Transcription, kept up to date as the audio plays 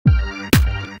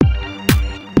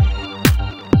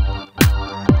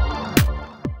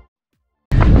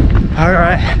All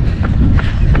right,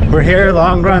 we're here,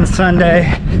 long run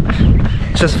Sunday.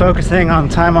 Just focusing on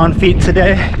time on feet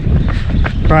today.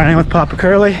 Running with Papa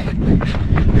Curly.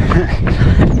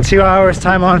 2 hours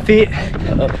time on feet.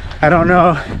 I don't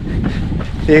know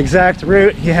the exact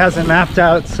route, he hasn't mapped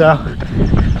out, so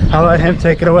I'll let him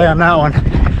take it away on that one.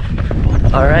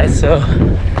 All right, so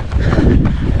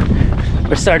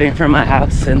we're starting from my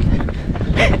house and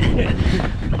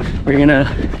we're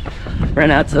gonna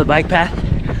run out to the bike path,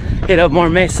 hit up More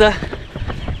Mesa,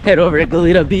 head over to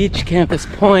Goleta Beach, Campus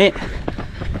Point,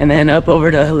 and then up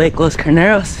over to Lake Los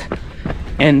Corneros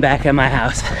and back at my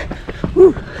house.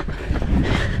 Woo.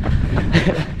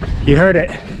 You heard it.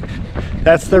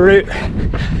 That's the route.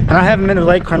 And I haven't been to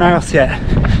Lake Corneros yet.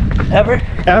 Ever?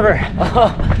 Ever.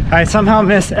 Oh. I somehow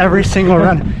miss every single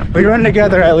run. We run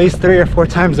together at least 3 or 4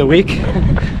 times a week,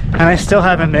 and I still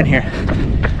haven't been here.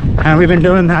 And we've been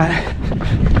doing that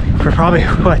for probably,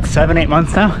 what, 7-8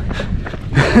 months now?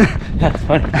 That's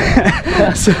funny.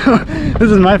 So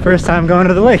this is my first time going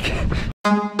to the lake.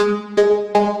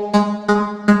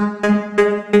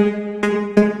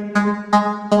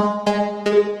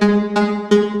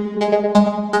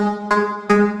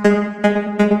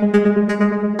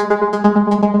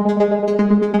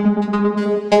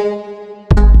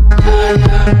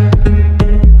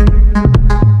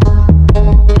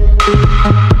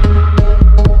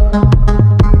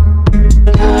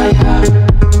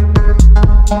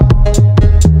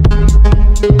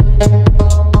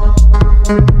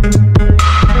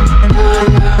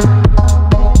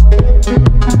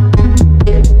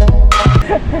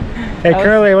 Hey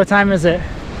Curly, what time is it?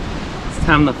 It's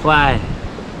time to fly.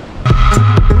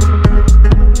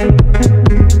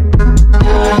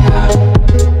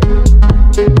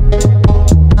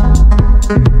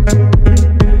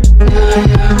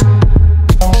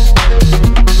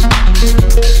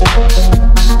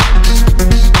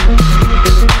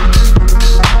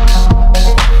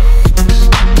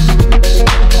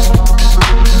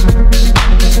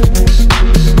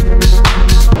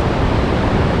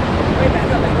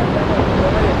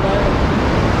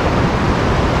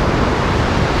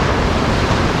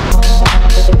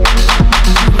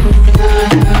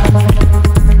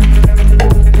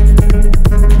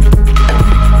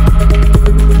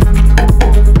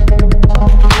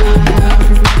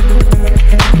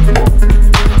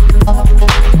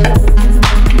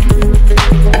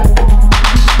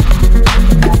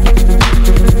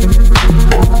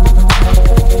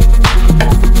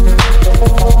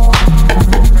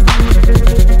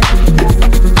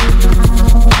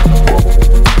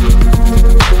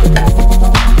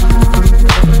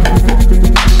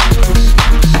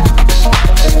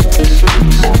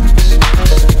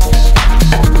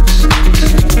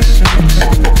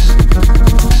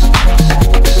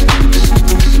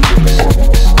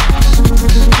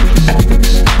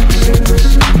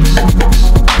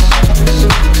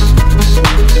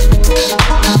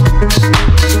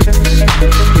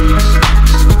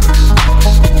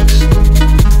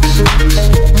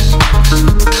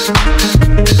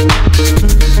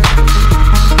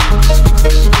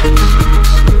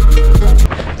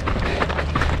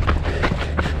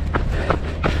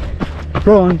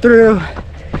 Rolling through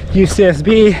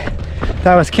UCSB.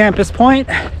 That was Campus Point.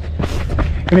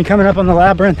 Gonna be coming up on the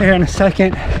labyrinth here in a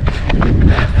second.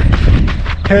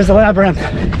 Here's the labyrinth.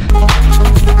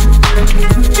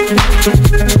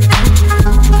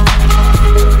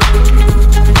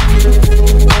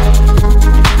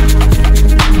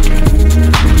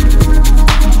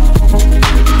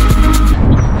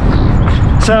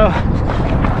 So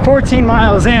 14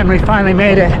 miles in, we finally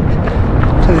made it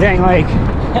to the dang lake.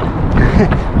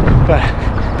 But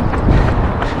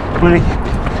I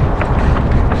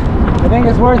think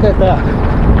it's worth it though.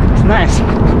 It's nice. Look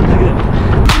at it.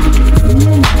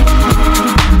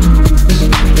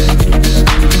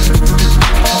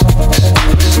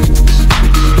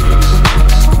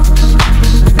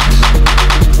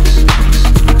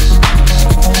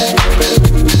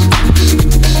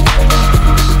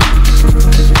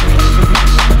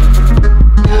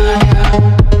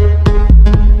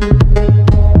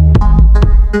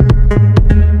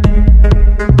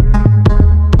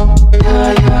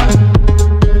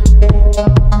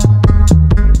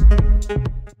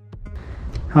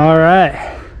 All right,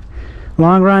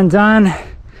 long run done,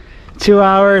 2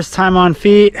 hours, time on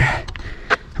feet.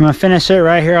 I'm gonna finish it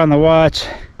right here on the watch.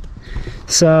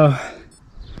 So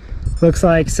looks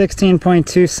like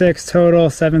 16.26 total,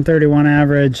 7:31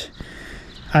 average.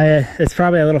 It's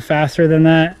probably a little faster than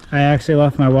that. I actually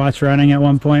left my watch running at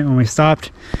one point when we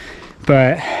stopped,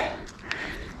 but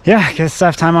yeah, good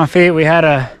stuff. Time on feet. We had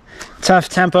a tough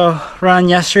tempo run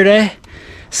yesterday,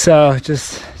 so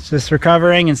just just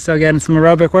recovering and still getting some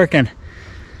aerobic work in.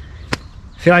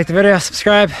 If you like the video,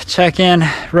 subscribe, check in,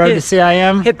 road to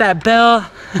CIM. Hit that bell.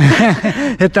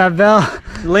 Hit that bell.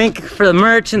 Link for the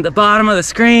merch in the bottom of the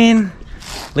screen.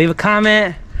 Leave a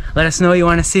comment. Let us know what you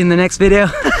want to see in the next video.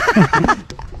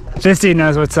 50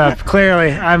 knows what's up.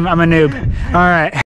 Clearly, I'm a noob. All right.